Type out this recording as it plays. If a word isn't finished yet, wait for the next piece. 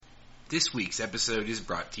This week's episode is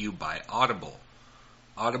brought to you by Audible.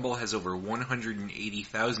 Audible has over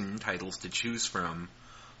 180,000 titles to choose from,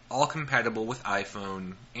 all compatible with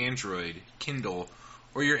iPhone, Android, Kindle,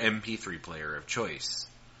 or your MP3 player of choice.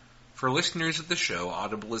 For listeners of the show,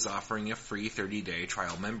 Audible is offering a free 30-day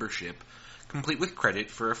trial membership, complete with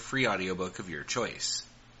credit for a free audiobook of your choice.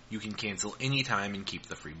 You can cancel anytime and keep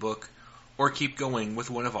the free book, or keep going with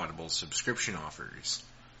one of Audible's subscription offers.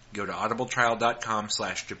 Go to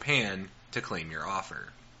audibletrial.com/Japan to claim your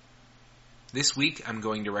offer. This week, I'm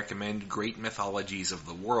going to recommend Great Mythologies of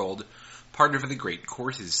the World, part of the Great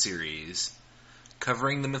Courses series.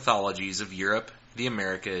 Covering the mythologies of Europe, the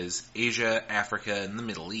Americas, Asia, Africa, and the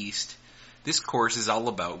Middle East, this course is all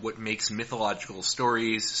about what makes mythological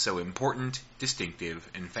stories so important, distinctive,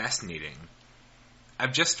 and fascinating.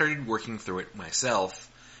 I've just started working through it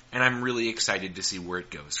myself, and I'm really excited to see where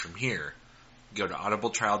it goes from here. Go to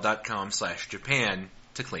audibletrial.com/Japan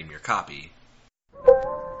to claim your copy.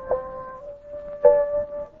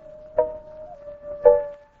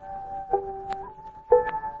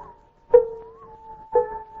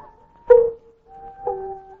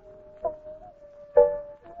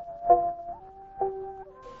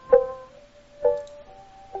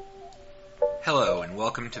 Hello, and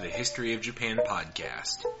welcome to the History of Japan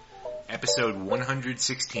podcast, episode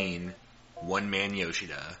 116, One Man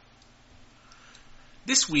Yoshida.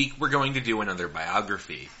 This week, we're going to do another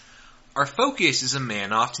biography. Our focus is a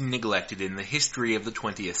man often neglected in the history of the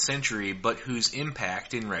 20th century, but whose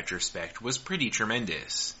impact, in retrospect, was pretty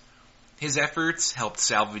tremendous. His efforts helped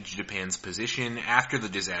salvage Japan's position after the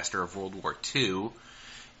disaster of World War II,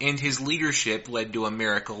 and his leadership led to a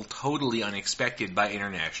miracle totally unexpected by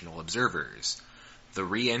international observers: the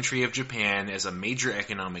re-entry of Japan as a major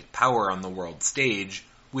economic power on the world stage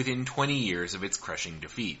within 20 years of its crushing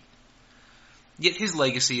defeat. Yet his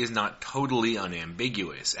legacy is not totally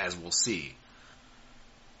unambiguous, as we'll see.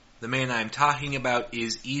 The man I'm talking about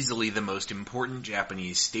is easily the most important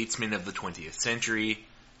Japanese statesman of the 20th century,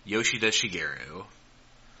 Yoshida Shigeru.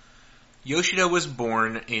 Yoshida was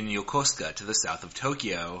born in Yokosuka to the south of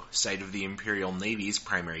Tokyo, site of the Imperial Navy's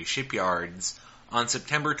primary shipyards, on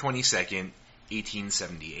September 22,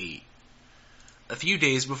 1878. A few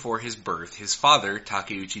days before his birth, his father,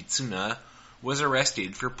 Takeuchi Tsuna, was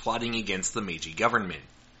arrested for plotting against the Meiji government.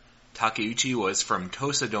 Takeuchi was from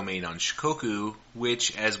Tosa domain on Shikoku,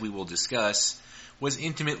 which, as we will discuss, was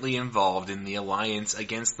intimately involved in the alliance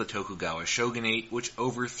against the Tokugawa shogunate, which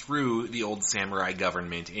overthrew the old samurai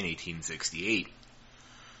government in 1868.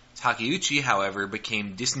 Takeuchi, however,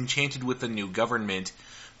 became disenchanted with the new government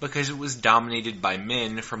because it was dominated by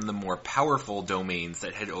men from the more powerful domains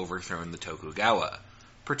that had overthrown the Tokugawa,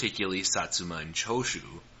 particularly Satsuma and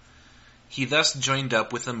Choshu. He thus joined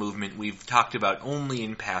up with a movement we've talked about only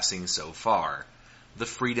in passing so far, the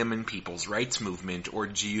Freedom and People's Rights Movement, or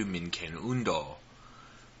Jiyu Minken Undo.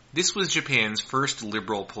 This was Japan's first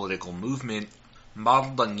liberal political movement,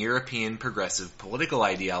 modeled on European progressive political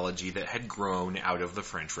ideology that had grown out of the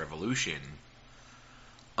French Revolution.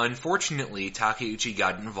 Unfortunately, Takeuchi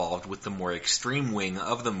got involved with the more extreme wing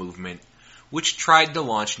of the movement, which tried to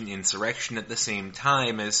launch an insurrection at the same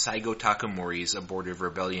time as Saigo Takamori's abortive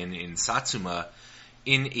rebellion in Satsuma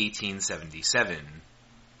in 1877.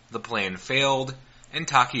 The plan failed, and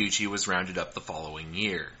Takeuchi was rounded up the following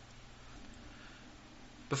year.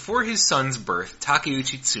 Before his son's birth,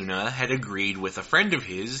 Takeuchi Tsuna had agreed with a friend of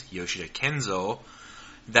his, Yoshida Kenzo,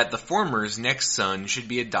 that the former's next son should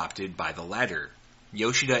be adopted by the latter.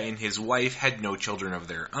 Yoshida and his wife had no children of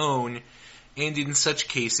their own, and in such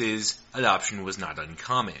cases, adoption was not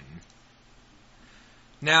uncommon.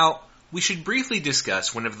 Now, we should briefly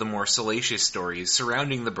discuss one of the more salacious stories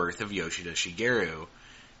surrounding the birth of Yoshida Shigeru,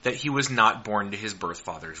 that he was not born to his birth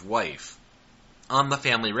father's wife. On the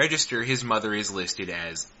family register, his mother is listed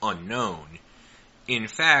as unknown. In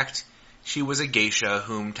fact, she was a geisha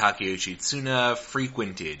whom Takeuchi Tsuna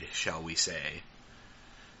frequented, shall we say.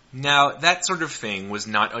 Now, that sort of thing was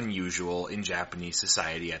not unusual in Japanese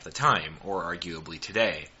society at the time, or arguably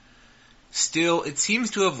today. Still, it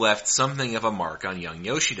seems to have left something of a mark on young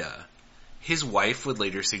Yoshida. His wife would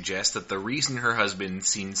later suggest that the reason her husband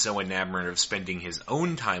seemed so enamored of spending his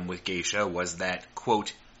own time with geisha was that,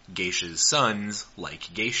 quote, geisha's sons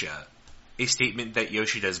like geisha, a statement that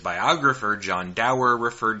Yoshida's biographer, John Dower,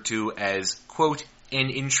 referred to as, quote, an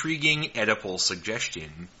intriguing Oedipal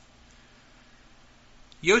suggestion.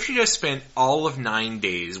 Yoshida spent all of 9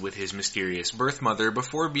 days with his mysterious birth mother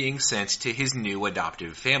before being sent to his new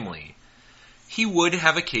adoptive family. He would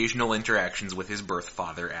have occasional interactions with his birth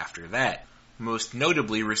father after that, most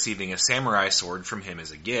notably receiving a samurai sword from him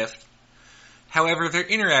as a gift. However, their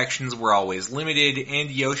interactions were always limited, and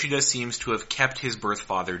Yoshida seems to have kept his birth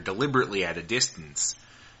father deliberately at a distance.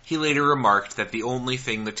 He later remarked that the only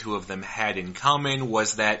thing the two of them had in common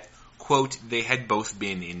was that, quote, they had both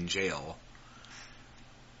been in jail.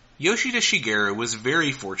 Yoshida Shigeru was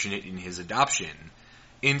very fortunate in his adoption.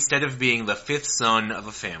 Instead of being the fifth son of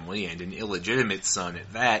a family, and an illegitimate son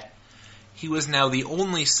at that, he was now the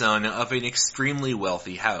only son of an extremely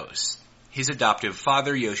wealthy house. His adoptive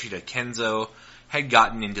father, Yoshida Kenzo, had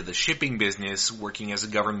gotten into the shipping business, working as a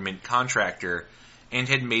government contractor, and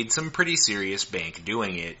had made some pretty serious bank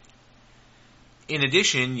doing it. In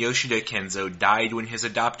addition, Yoshida Kenzo died when his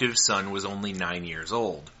adoptive son was only 9 years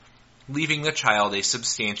old, leaving the child a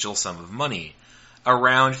substantial sum of money,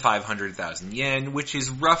 around 500,000 yen, which is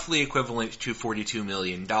roughly equivalent to $42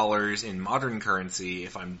 million in modern currency,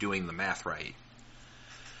 if I'm doing the math right.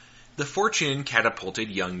 The fortune catapulted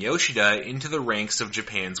young Yoshida into the ranks of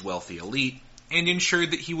Japan's wealthy elite, and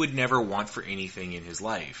ensured that he would never want for anything in his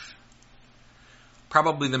life.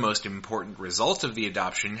 Probably the most important result of the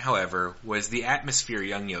adoption, however, was the atmosphere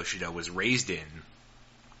young Yoshida was raised in.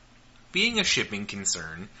 Being a shipping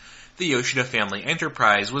concern, the Yoshida family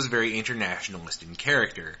enterprise was very internationalist in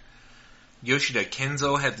character. Yoshida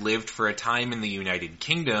Kenzo had lived for a time in the United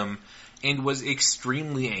Kingdom and was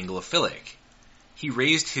extremely Anglophilic. He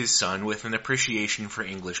raised his son with an appreciation for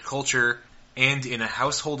English culture and in a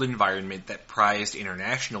household environment that prized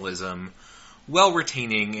internationalism, while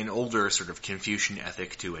retaining an older sort of Confucian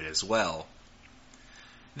ethic to it as well.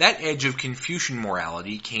 That edge of Confucian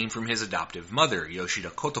morality came from his adoptive mother, Yoshida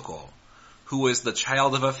Kotoko, who was the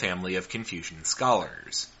child of a family of Confucian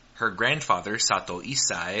scholars. Her grandfather, Sato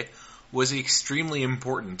Issai, was extremely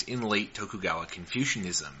important in late Tokugawa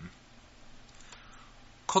Confucianism.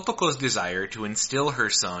 Kotoko's desire to instill her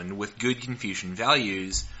son with good Confucian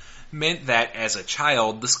values meant that, as a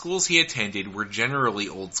child, the schools he attended were generally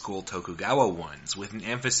old-school Tokugawa ones, with an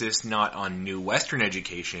emphasis not on new Western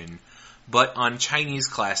education, but on Chinese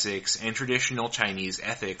classics and traditional Chinese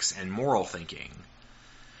ethics and moral thinking.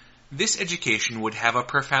 This education would have a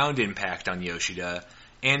profound impact on Yoshida,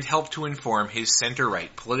 and help to inform his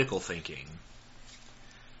center-right political thinking.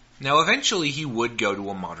 Now, eventually he would go to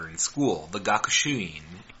a modern school, the Gakushuin,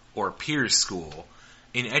 or Peers School,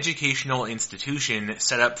 an educational institution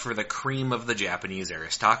set up for the cream of the Japanese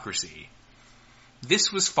aristocracy.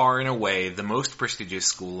 This was far and away the most prestigious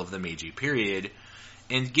school of the Meiji period,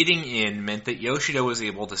 and getting in meant that Yoshida was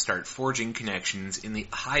able to start forging connections in the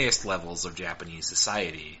highest levels of Japanese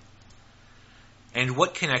society. And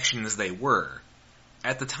what connections they were.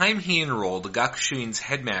 At the time he enrolled, Gakushuin's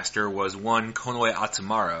headmaster was one Konoe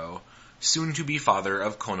Atsumaro, soon-to-be father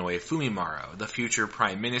of Konoe Fumimaro, the future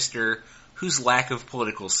prime minister, whose lack of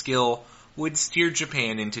political skill would steer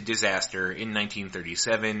Japan into disaster in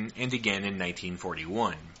 1937 and again in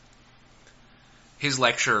 1941. His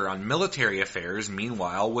lecturer on military affairs,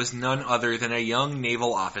 meanwhile, was none other than a young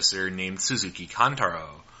naval officer named Suzuki Kantaro,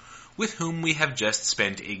 with whom we have just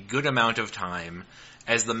spent a good amount of time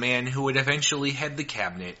as the man who would eventually head the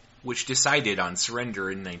cabinet which decided on surrender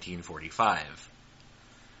in 1945.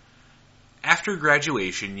 After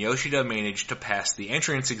graduation, Yoshida managed to pass the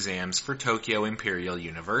entrance exams for Tokyo Imperial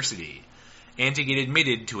University, and to get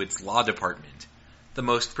admitted to its law department, the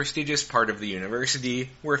most prestigious part of the university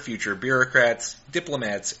where future bureaucrats,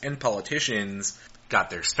 diplomats, and politicians got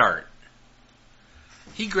their start.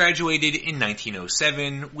 He graduated in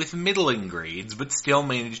 1907 with middling grades, but still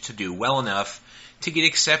managed to do well enough to get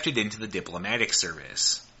accepted into the diplomatic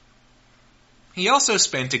service. He also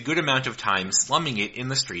spent a good amount of time slumming it in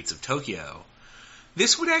the streets of Tokyo.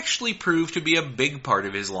 This would actually prove to be a big part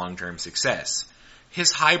of his long-term success.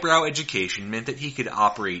 His highbrow education meant that he could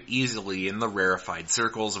operate easily in the rarefied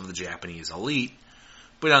circles of the Japanese elite,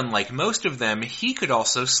 but unlike most of them, he could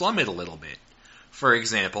also slum it a little bit. For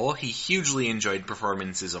example, he hugely enjoyed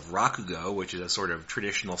performances of rakugo, which is a sort of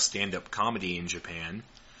traditional stand-up comedy in Japan,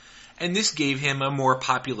 and this gave him a more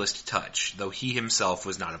populist touch, though he himself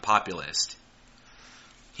was not a populist.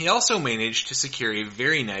 He also managed to secure a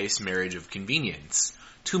very nice marriage of convenience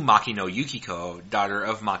to Makino Yukiko, daughter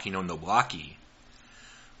of Makino Nobuaki.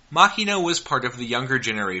 Makino was part of the younger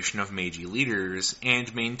generation of Meiji leaders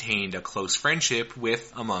and maintained a close friendship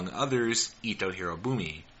with, among others, Ito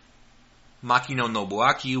Hirobumi. Makino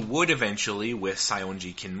Nobuaki would eventually, with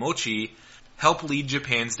Saionji Kinmochi, help lead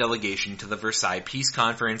Japan's delegation to the Versailles Peace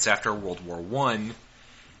Conference after World War I,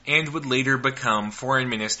 and would later become foreign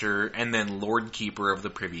minister and then Lord Keeper of the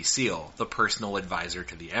Privy Seal, the personal advisor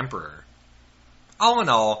to the emperor. All in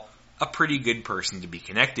all, a pretty good person to be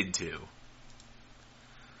connected to.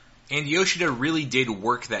 And Yoshida really did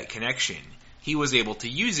work that connection. he was able to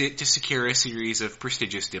use it to secure a series of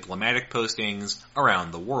prestigious diplomatic postings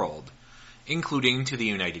around the world, including to the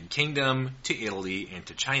United Kingdom, to Italy, and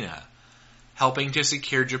to China, helping to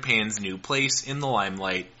secure Japan's new place in the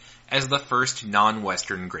limelight as the first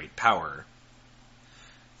non-Western great power.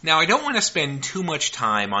 Now, I don't want to spend too much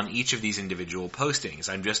time on each of these individual postings.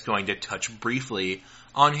 I'm just going to touch briefly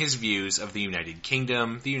on his views of the United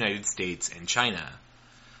Kingdom, the United States, and China.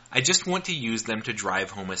 I just want to use them to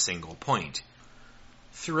drive home a single point.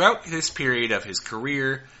 Throughout this period of his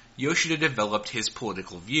career, Yoshida developed his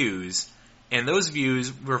political views, and those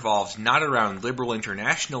views revolved not around liberal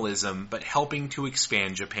internationalism, but helping to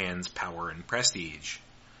expand Japan's power and prestige.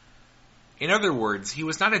 In other words, he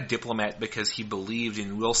was not a diplomat because he believed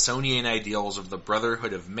in Wilsonian ideals of the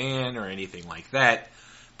brotherhood of man or anything like that,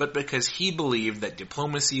 but because he believed that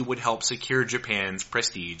diplomacy would help secure Japan's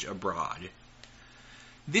prestige abroad.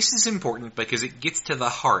 This is important because it gets to the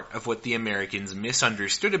heart of what the Americans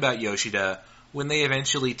misunderstood about Yoshida when they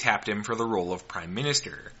eventually tapped him for the role of prime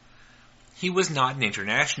minister. He was not an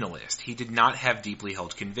internationalist. He did not have deeply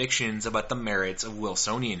held convictions about the merits of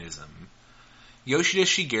Wilsonianism. Yoshida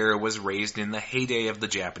Shigeru was raised in the heyday of the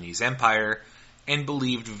Japanese Empire and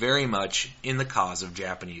believed very much in the cause of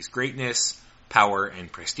Japanese greatness, power,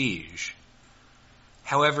 and prestige.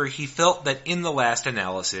 However, he felt that in the last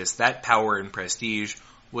analysis, that power and prestige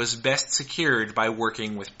was best secured by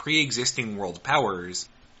working with pre-existing world powers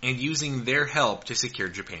and using their help to secure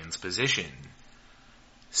Japan's position.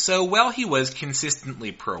 So while he was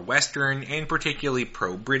consistently pro-Western and particularly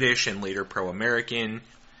pro-British and later pro-American,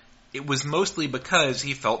 it was mostly because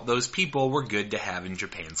he felt those people were good to have in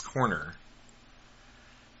Japan's corner.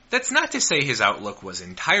 That's not to say his outlook was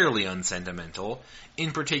entirely unsentimental.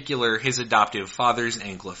 In particular, his adoptive father's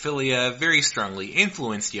Anglophilia very strongly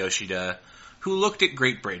influenced Yoshida, who looked at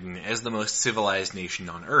Great Britain as the most civilized nation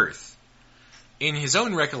on Earth. In his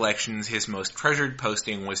own recollections, his most treasured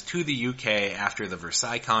posting was to the UK after the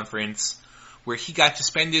Versailles Conference, where he got to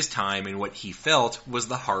spend his time in what he felt was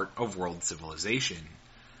the heart of world civilization.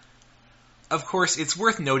 Of course, it's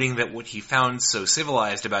worth noting that what he found so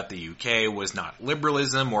civilized about the UK was not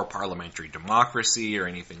liberalism or parliamentary democracy or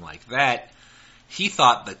anything like that. He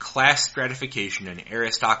thought the class stratification and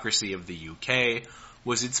aristocracy of the UK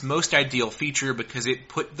was its most ideal feature because it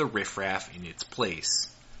put the riffraff in its place.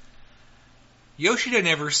 Yoshida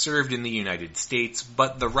never served in the United States,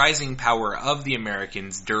 but the rising power of the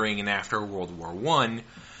Americans during and after World War I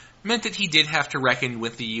meant that he did have to reckon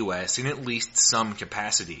with the US in at least some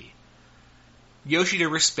capacity. Yoshida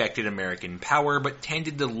respected American power, but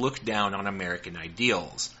tended to look down on American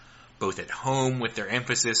ideals, both at home with their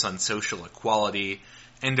emphasis on social equality,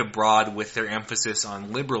 and abroad with their emphasis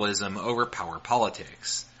on liberalism over power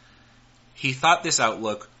politics. He thought this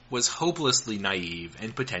outlook was hopelessly naive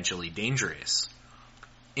and potentially dangerous.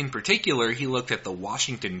 In particular, he looked at the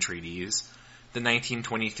Washington Treaties, the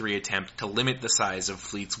 1923 attempt to limit the size of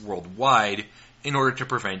fleets worldwide in order to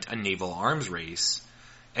prevent a naval arms race,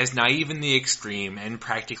 as naive in the extreme and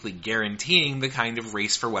practically guaranteeing the kind of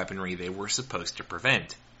race for weaponry they were supposed to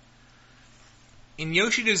prevent. In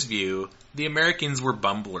Yoshida's view, the Americans were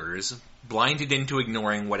bumblers, blinded into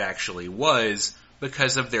ignoring what actually was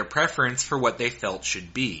because of their preference for what they felt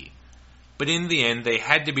should be. But in the end, they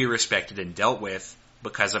had to be respected and dealt with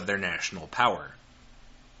because of their national power.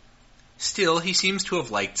 Still, he seems to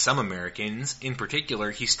have liked some Americans. In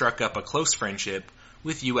particular, he struck up a close friendship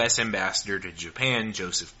with U.S. Ambassador to Japan,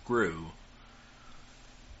 Joseph Grew.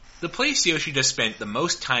 The place Yoshida spent the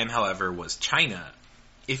most time, however, was China.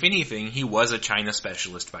 If anything, he was a China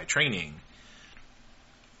specialist by training.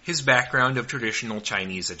 His background of traditional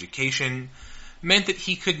Chinese education meant that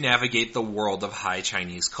he could navigate the world of high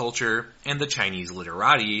Chinese culture and the Chinese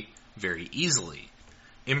literati very easily,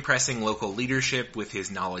 impressing local leadership with his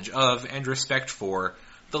knowledge of and respect for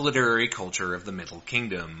the literary culture of the Middle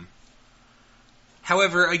Kingdom.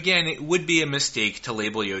 However, again, it would be a mistake to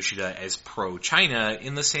label Yoshida as pro-China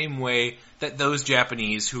in the same way that those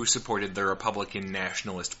Japanese who supported the Republican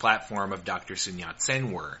nationalist platform of Dr. Sun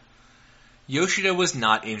Yat-sen were. Yoshida was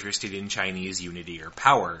not interested in Chinese unity or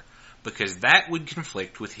power, because that would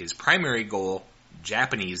conflict with his primary goal,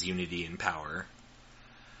 Japanese unity and power.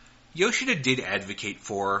 Yoshida did advocate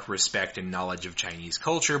for respect and knowledge of Chinese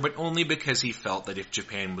culture, but only because he felt that if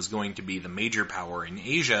Japan was going to be the major power in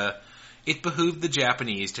Asia, it behooved the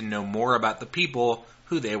Japanese to know more about the people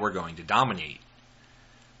who they were going to dominate.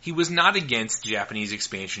 He was not against Japanese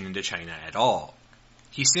expansion into China at all.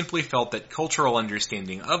 He simply felt that cultural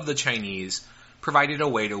understanding of the Chinese provided a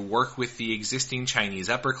way to work with the existing Chinese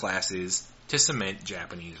upper classes to cement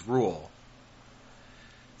Japanese rule.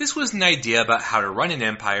 This was an idea about how to run an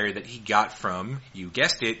empire that he got from, you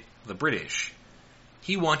guessed it, the British.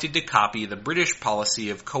 He wanted to copy the British policy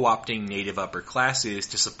of co-opting native upper classes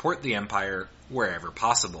to support the empire wherever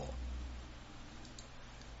possible.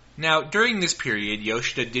 Now, during this period,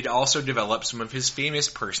 Yoshida did also develop some of his famous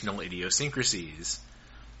personal idiosyncrasies.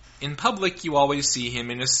 In public, you always see him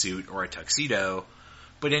in a suit or a tuxedo,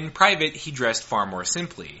 but in private, he dressed far more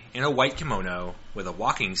simply, in a white kimono with a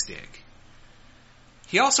walking stick.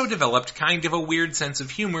 He also developed kind of a weird sense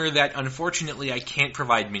of humor that unfortunately I can't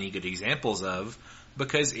provide many good examples of,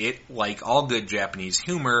 because it, like all good Japanese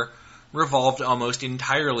humor, revolved almost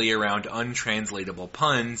entirely around untranslatable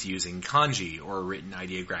puns using kanji, or written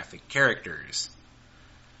ideographic characters.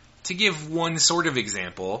 To give one sort of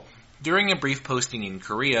example, during a brief posting in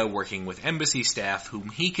Korea working with embassy staff whom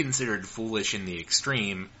he considered foolish in the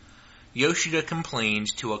extreme, Yoshida complained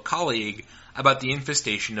to a colleague about the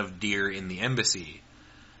infestation of deer in the embassy.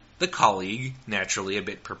 The colleague, naturally a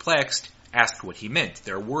bit perplexed, asked what he meant.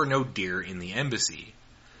 There were no deer in the embassy.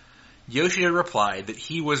 Yoshida replied that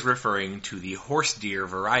he was referring to the horse deer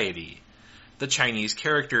variety. The Chinese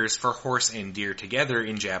characters for horse and deer together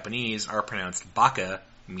in Japanese are pronounced baka,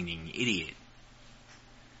 meaning idiot.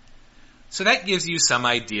 So that gives you some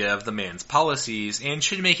idea of the man's policies, and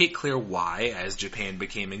should make it clear why, as Japan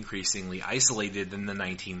became increasingly isolated in the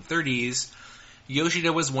 1930s,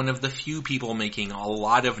 Yoshida was one of the few people making a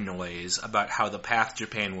lot of noise about how the path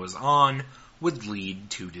Japan was on would lead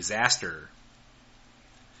to disaster.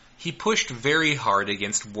 He pushed very hard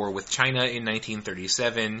against war with China in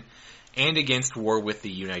 1937 and against war with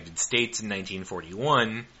the United States in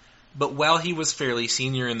 1941, but while he was fairly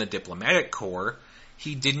senior in the diplomatic corps,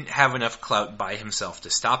 he didn't have enough clout by himself to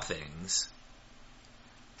stop things.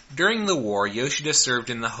 During the war, Yoshida served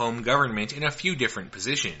in the home government in a few different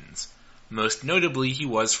positions. Most notably, he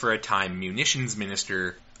was for a time munitions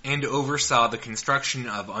minister and oversaw the construction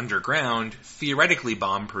of underground, theoretically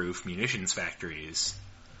bomb-proof munitions factories.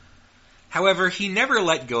 However, he never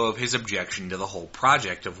let go of his objection to the whole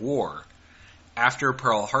project of war. After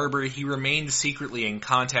Pearl Harbor, he remained secretly in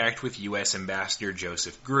contact with U.S. Ambassador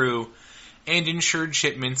Joseph Grew and ensured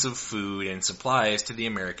shipments of food and supplies to the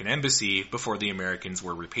American embassy before the Americans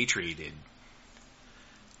were repatriated.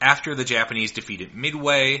 After the Japanese defeat at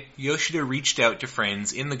Midway, Yoshida reached out to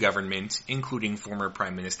friends in the government, including former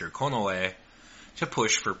Prime Minister Konoe, to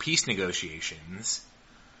push for peace negotiations.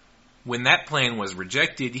 When that plan was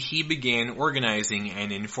rejected, he began organizing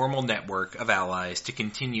an informal network of allies to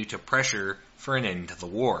continue to pressure for an end to the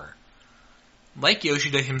war. Like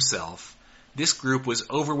Yoshida himself, this group was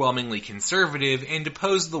overwhelmingly conservative and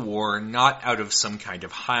opposed the war not out of some kind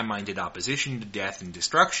of high-minded opposition to death and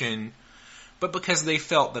destruction, but because they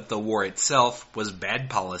felt that the war itself was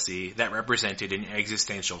bad policy that represented an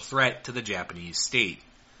existential threat to the Japanese state.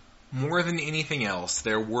 More than anything else,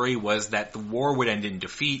 their worry was that the war would end in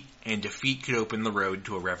defeat, and defeat could open the road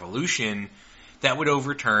to a revolution that would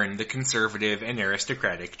overturn the conservative and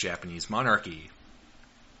aristocratic Japanese monarchy.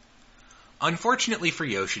 Unfortunately for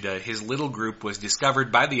Yoshida, his little group was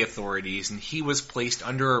discovered by the authorities and he was placed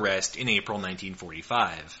under arrest in April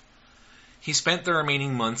 1945. He spent the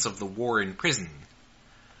remaining months of the war in prison.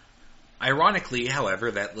 Ironically, however,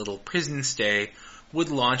 that little prison stay would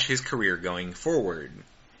launch his career going forward.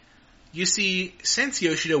 You see, since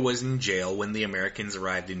Yoshida was in jail when the Americans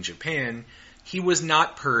arrived in Japan, he was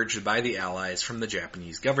not purged by the Allies from the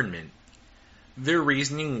Japanese government. Their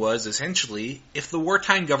reasoning was essentially, if the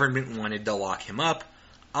wartime government wanted to lock him up,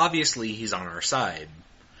 obviously he's on our side.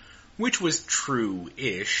 Which was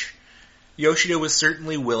true-ish. Yoshida was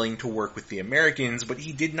certainly willing to work with the Americans, but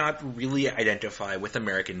he did not really identify with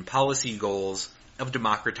American policy goals of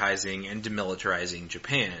democratizing and demilitarizing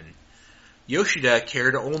Japan. Yoshida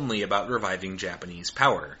cared only about reviving Japanese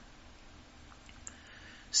power.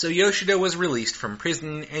 So Yoshida was released from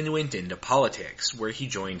prison and went into politics, where he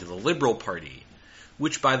joined the Liberal Party,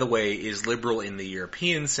 which, by the way, is liberal in the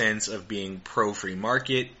European sense of being pro-free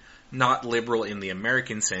market, not liberal in the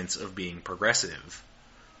American sense of being progressive.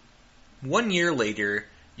 1 year later,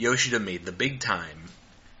 Yoshida made the big time.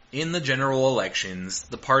 In the general elections,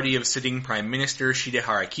 the party of sitting Prime Minister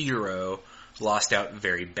Shidehara Kijiro lost out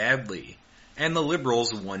very badly, and the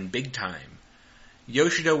Liberals won big time.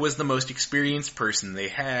 Yoshida was the most experienced person they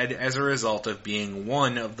had as a result of being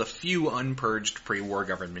one of the few unpurged pre-war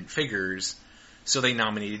government figures, so they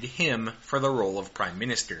nominated him for the role of Prime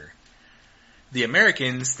Minister. The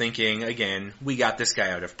Americans, thinking, again, we got this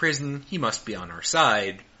guy out of prison, he must be on our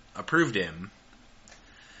side, approved him.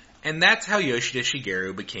 And that's how Yoshida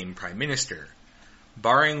Shigeru became Prime Minister.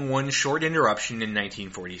 Barring one short interruption in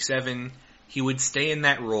 1947, He would stay in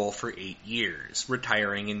that role for 8 years,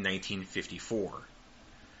 retiring in 1954.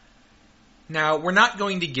 Now, we're not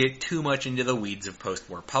going to get too much into the weeds of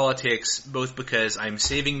post-war politics, both because I'm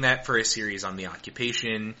saving that for a series on the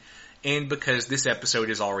occupation, and because this episode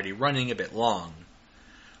is already running a bit long.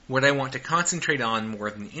 What I want to concentrate on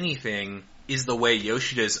more than anything is the way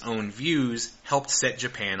Yoshida's own views helped set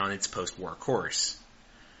Japan on its post-war course.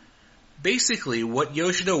 Basically, what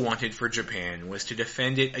Yoshida wanted for Japan was to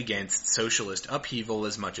defend it against socialist upheaval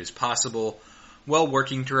as much as possible, while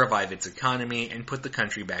working to revive its economy and put the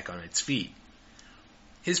country back on its feet.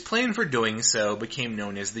 His plan for doing so became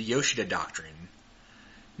known as the Yoshida Doctrine.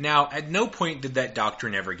 Now, at no point did that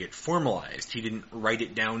doctrine ever get formalized. He didn't write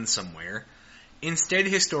it down somewhere. Instead,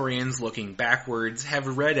 historians looking backwards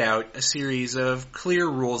have read out a series of clear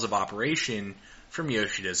rules of operation from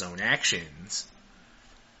Yoshida's own actions.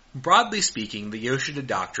 Broadly speaking, the Yoshida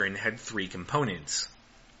Doctrine had 3 components.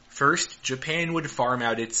 First, Japan would farm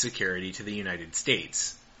out its security to the United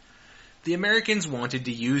States. The Americans wanted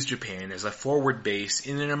to use Japan as a forward base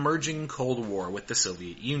in an emerging Cold War with the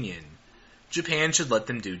Soviet Union. Japan should let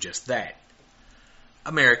them do just that.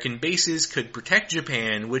 American bases could protect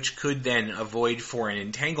Japan, which could then avoid foreign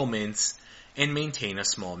entanglements and maintain a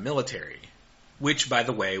small military. Which, by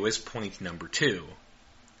the way, was point number 2.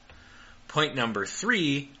 Point number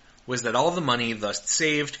 3 was that all the money thus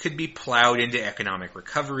saved could be plowed into economic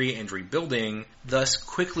recovery and rebuilding, thus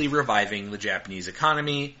quickly reviving the Japanese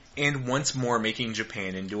economy and once more making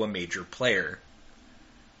Japan into a major player.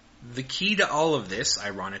 The key to all of this,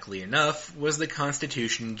 ironically enough, was the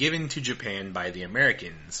constitution given to Japan by the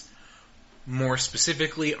Americans. More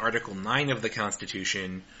specifically, Article 9 of the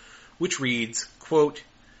Constitution, which reads, quote,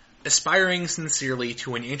 "Aspiring sincerely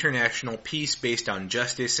to an international peace based on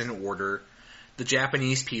justice and order, the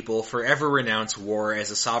Japanese people forever renounce war as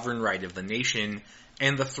a sovereign right of the nation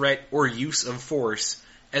and the threat or use of force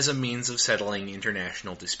as a means of settling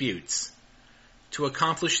international disputes. To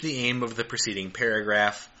accomplish the aim of the preceding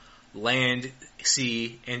paragraph, land,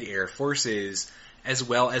 sea, and air forces, as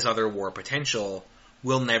well as other war potential,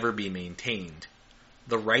 will never be maintained.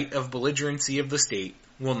 The right of belligerency of the state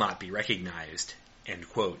will not be recognized." End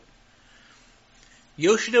quote.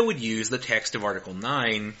 Yoshida would use the text of Article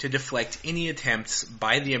 9 to deflect any attempts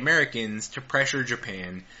by the Americans to pressure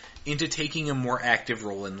Japan into taking a more active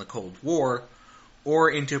role in the Cold War, or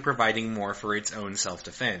into providing more for its own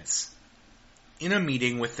self-defense. In a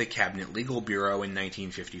meeting with the Cabinet Legal Bureau in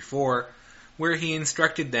 1954, where he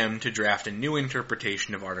instructed them to draft a new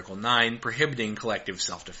interpretation of Article 9 prohibiting collective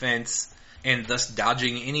self-defense, and thus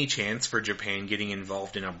dodging any chance for Japan getting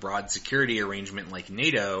involved in a broad security arrangement like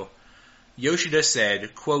NATO, Yoshida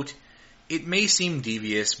said, quote, "It may seem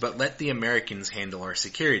devious, but let the Americans handle our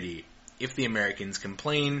security. If the Americans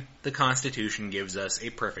complain, the Constitution gives us a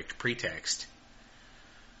perfect pretext."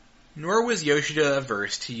 Nor was Yoshida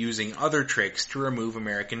averse to using other tricks to remove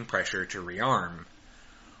American pressure to rearm.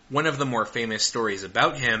 One of the more famous stories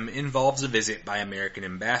about him involves a visit by American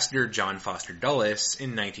Ambassador John Foster Dulles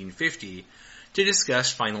in 1950 to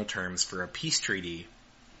discuss final terms for a peace treaty.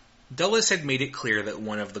 Dulles had made it clear that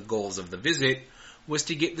one of the goals of the visit was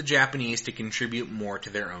to get the Japanese to contribute more to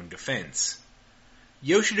their own defense.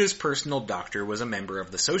 Yoshida's personal doctor was a member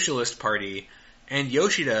of the Socialist Party, and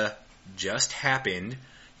Yoshida just happened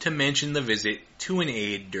to mention the visit to an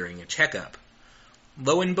aide during a checkup.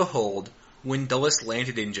 Lo and behold, when Dulles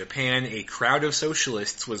landed in Japan, a crowd of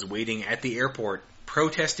socialists was waiting at the airport,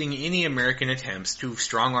 protesting any American attempts to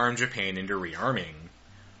strong-arm Japan into rearming.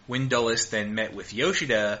 When Dulles then met with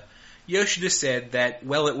Yoshida, Yoshida said that,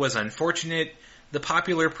 while it was unfortunate, the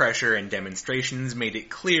popular pressure and demonstrations made it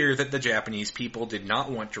clear that the Japanese people did not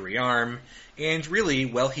want to rearm, and really,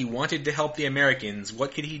 while he wanted to help the Americans,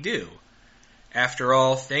 what could he do? After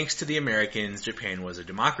all, thanks to the Americans, Japan was a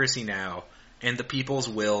democracy now, and the people's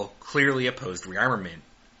will clearly opposed rearmament.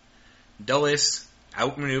 Dulles,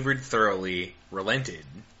 outmaneuvered thoroughly, relented.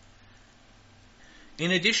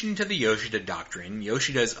 In addition to the Yoshida Doctrine,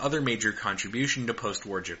 Yoshida's other major contribution to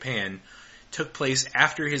post-war Japan took place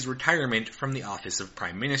after his retirement from the office of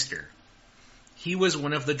Prime Minister. He was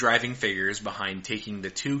one of the driving figures behind taking the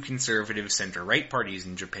 2 conservative center-right parties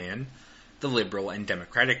in Japan, the Liberal and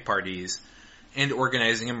Democratic parties, and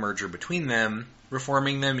organizing a merger between them,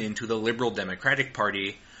 reforming them into the Liberal Democratic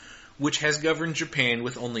Party, which has governed Japan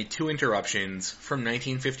with only 2 interruptions from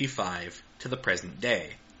 1955 to the present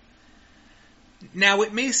day. Now,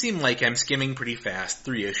 it may seem like I'm skimming pretty fast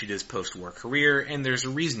through Yoshida's post-war career, and there's a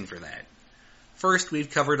reason for that. First, we've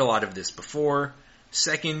covered a lot of this before.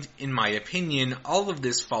 Second, in my opinion, all of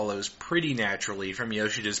this follows pretty naturally from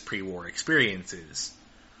Yoshida's pre-war experiences.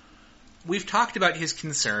 We've talked about his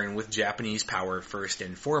concern with Japanese power first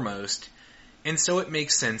and foremost, and so it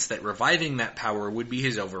makes sense that reviving that power would be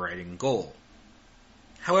his overriding goal.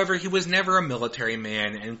 However, he was never a military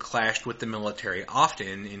man and clashed with the military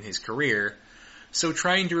often in his career, so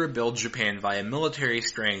trying to rebuild Japan via military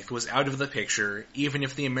strength was out of the picture even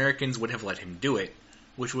if the Americans would have let him do it,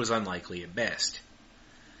 which was unlikely at best.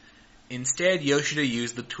 Instead, Yoshida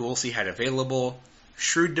used the tools he had available,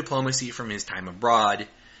 shrewd diplomacy from his time abroad,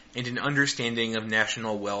 and an understanding of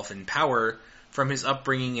national wealth and power from his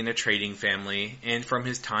upbringing in a trading family and from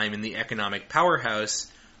his time in the economic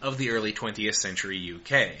powerhouse of the early 20th century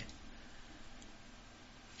UK.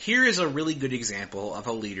 Here is a really good example of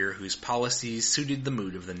a leader whose policies suited the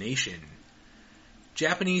mood of the nation.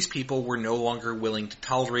 Japanese people were no longer willing to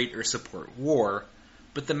tolerate or support war,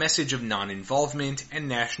 but the message of non-involvement and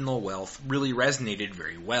national wealth really resonated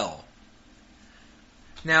very well.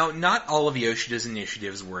 Now, not all of Yoshida's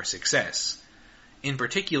initiatives were a success. In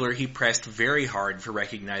particular, he pressed very hard for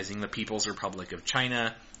recognizing the People's Republic of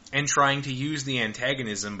China and trying to use the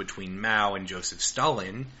antagonism between Mao and Joseph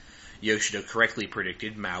Stalin. Yoshida correctly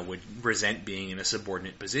predicted Mao would resent being in a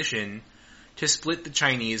subordinate position, to split the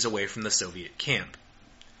Chinese away from the Soviet camp.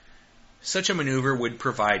 Such a maneuver would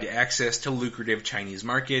provide access to lucrative Chinese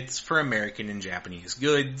markets for American and Japanese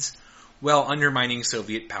goods, while undermining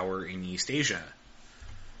Soviet power in East Asia.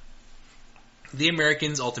 The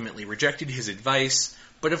Americans ultimately rejected his advice,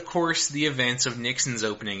 but of course the events of Nixon's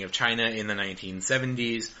opening of China in the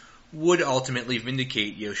 1970s would ultimately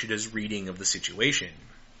vindicate Yoshida's reading of the situation.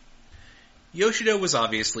 Yoshida was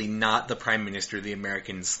obviously not the prime minister the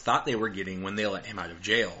Americans thought they were getting when they let him out of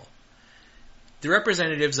jail. The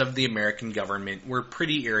representatives of the American government were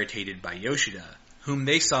pretty irritated by Yoshida, whom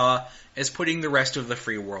they saw as putting the rest of the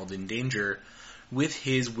free world in danger with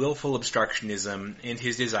his willful obstructionism and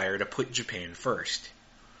his desire to put Japan first.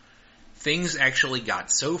 Things actually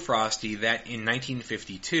got so frosty that in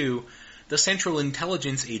 1952, the Central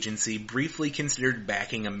Intelligence Agency briefly considered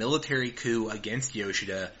backing a military coup against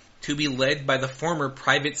Yoshida to be led by the former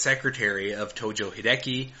private secretary of Tojo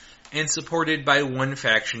Hideki and supported by one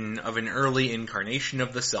faction of an early incarnation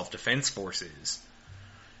of the self-defense forces.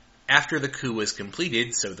 After the coup was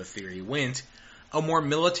completed, so the theory went, a more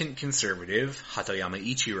militant conservative, Hatoyama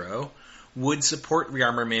Ichiro, would support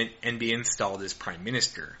rearmament and be installed as prime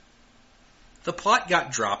minister. The plot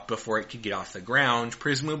got dropped before it could get off the ground,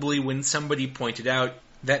 presumably when somebody pointed out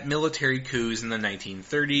that military coups in the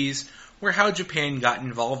 1930s were how Japan got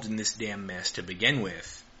involved in this damn mess to begin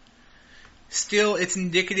with. Still, it's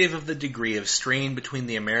indicative of the degree of strain between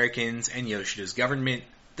the Americans and Yoshida's government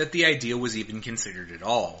that the idea was even considered at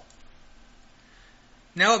all.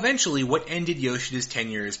 Now eventually, what ended Yoshida's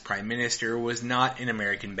tenure as prime minister was not an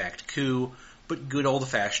American-backed coup, but good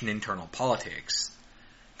old-fashioned internal politics.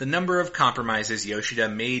 The number of compromises Yoshida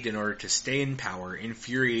made in order to stay in power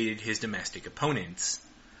infuriated his domestic opponents.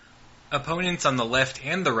 Opponents on the left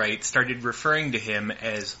and the right started referring to him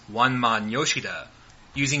as one Man Yoshida,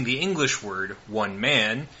 using the English word one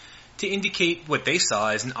man to indicate what they saw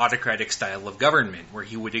as an autocratic style of government, where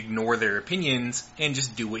he would ignore their opinions and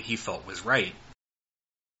just do what he felt was right.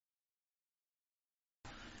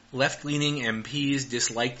 Left-leaning MPs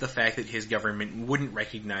disliked the fact that his government wouldn't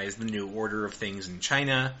recognize the new order of things in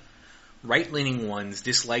China. Right-leaning ones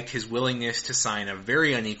disliked his willingness to sign a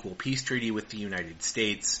very unequal peace treaty with the United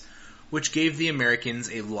States, which gave the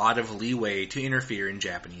Americans a lot of leeway to interfere in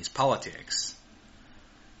Japanese politics.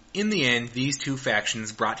 In the end, these two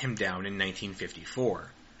factions brought him down in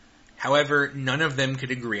 1954. However, none of them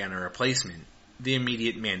could agree on a replacement. The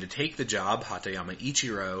immediate man to take the job, Hatoyama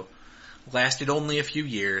Ichiro, lasted only a few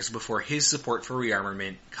years before his support for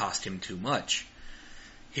rearmament cost him too much.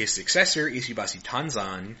 His successor, Ishibashi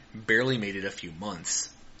Tanzan, barely made it a few months.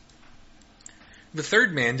 The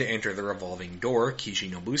third man to enter the revolving door,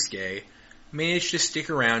 Kishi Nobusuke, managed to stick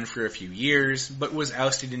around for a few years, but was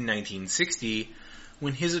ousted in 1960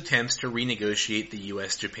 when his attempts to renegotiate the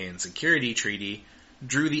U.S.-Japan Security Treaty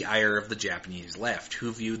drew the ire of the Japanese left,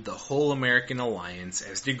 who viewed the whole American alliance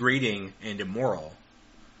as degrading and immoral.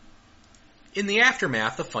 In the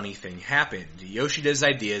aftermath, a funny thing happened. Yoshida's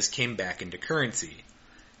ideas came back into currency.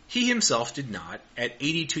 He himself did not. At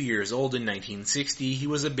 82 years old in 1960, he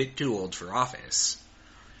was a bit too old for office.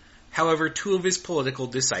 However, two of his political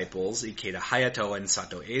disciples, Ikeda Hayato and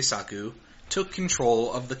Sato Eisaku, took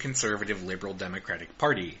control of the conservative Liberal Democratic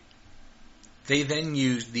Party. They then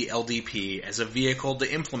used the LDP as a vehicle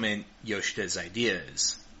to implement Yoshida's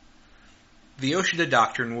ideas. The Yoshida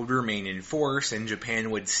Doctrine would remain in force, and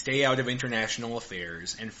Japan would stay out of international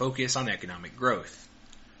affairs and focus on economic growth.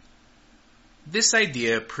 This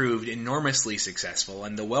idea proved enormously successful,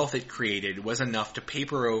 and the wealth it created was enough to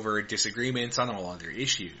paper over disagreements on all other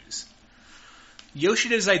issues.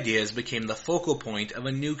 Yoshida's ideas became the focal point of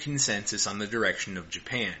a new consensus on the direction of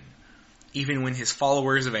Japan. Even when his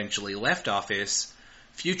followers eventually left office,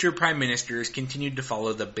 future prime ministers continued to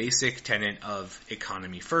follow the basic tenet of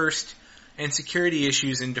economy first, and security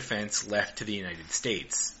issues and defense left to the United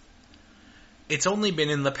States. It's only been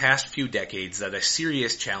in the past few decades that a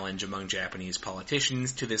serious challenge among Japanese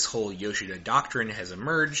politicians to this whole Yoshida doctrine has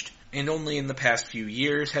emerged, and only in the past few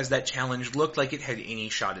years has that challenge looked like it had any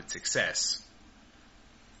shot at success.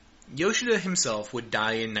 Yoshida himself would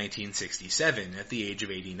die in 1967 at the age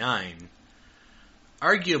of 89.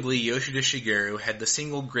 Arguably, Yoshida Shigeru had the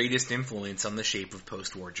single greatest influence on the shape of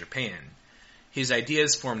post-war Japan. His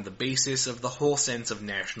ideas formed the basis of the whole sense of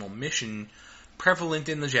national mission prevalent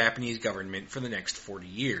in the Japanese government for the next 40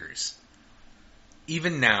 years.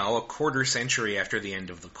 Even now, a quarter century after the end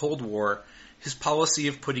of the Cold War, his policy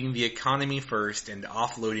of putting the economy first and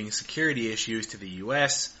offloading security issues to the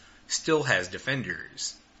US still has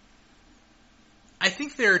defenders. I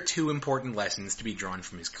think there are two important lessons to be drawn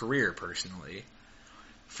from his career, personally.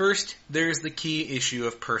 First, there's the key issue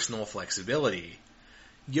of personal flexibility.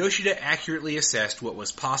 Yoshida accurately assessed what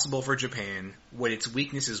was possible for Japan, what its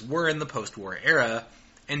weaknesses were in the post-war era,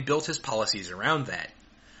 and built his policies around that.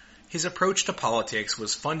 His approach to politics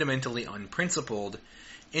was fundamentally unprincipled,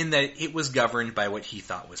 in that it was governed by what he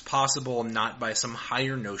thought was possible, not by some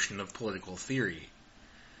higher notion of political theory.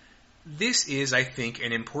 This is, I think,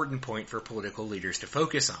 an important point for political leaders to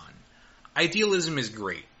focus on. Idealism is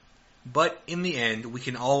great, but in the end, we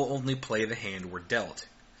can all only play the hand we're dealt.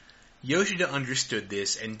 Yoshida understood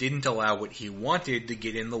this and didn't allow what he wanted to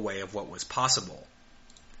get in the way of what was possible.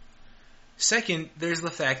 Second, there's the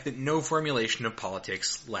fact that no formulation of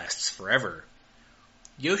politics lasts forever.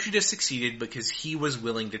 Yoshida succeeded because he was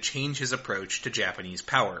willing to change his approach to Japanese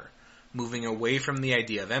power, moving away from the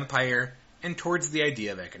idea of empire and towards the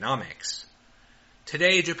idea of economics.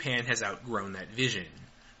 Today, Japan has outgrown that vision,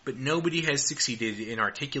 but nobody has succeeded in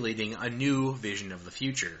articulating a new vision of the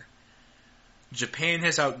future. Japan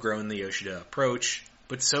has outgrown the Yoshida approach,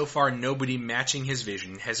 but so far nobody matching his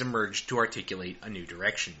vision has emerged to articulate a new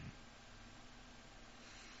direction.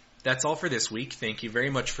 That's all for this week. Thank you very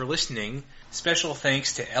much for listening. Special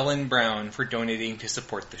thanks to Ellen Brown for donating to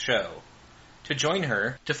support the show. To join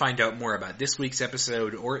her, to find out more about this week's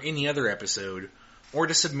episode or any other episode, or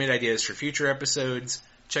to submit ideas for future episodes,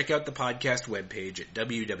 check out the podcast webpage at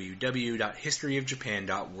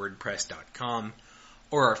www.historyofjapan.wordpress.com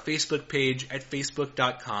or our Facebook page at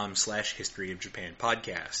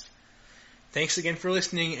facebook.com/historyofjapanpodcast. Thanks again for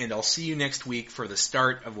listening, and I'll see you next week for the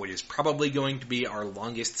start of what is probably going to be our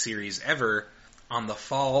longest series ever on the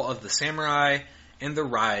fall of the samurai and the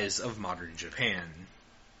rise of modern Japan.